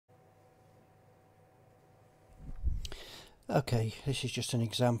Okay, this is just an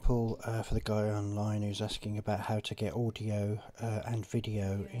example for the guy online who's asking about how to get audio and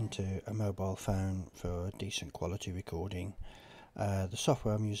video into a mobile phone for decent quality recording. The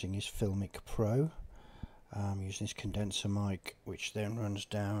software I'm using is Filmic Pro. I'm using this condenser mic, which then runs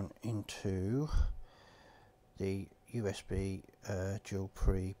down into the USB dual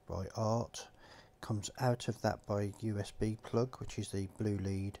pre by ART. Comes out of that by USB plug, which is the blue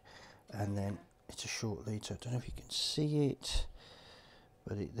lead, and then it's a short lead, so I don't know if you can see it,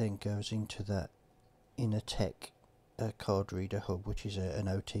 but it then goes into that Innertech card reader hub, which is an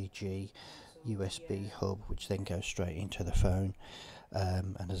OTG USB hub, which then goes straight into the phone.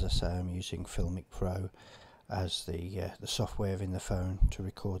 And as I say, I'm using Filmic Pro as the software in the phone to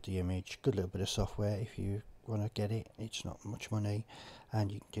record the image. Good little bit of software if you want to get it. It's not much money, and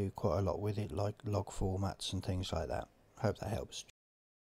you can do quite a lot with it, like log formats and things like that. Hope that helps.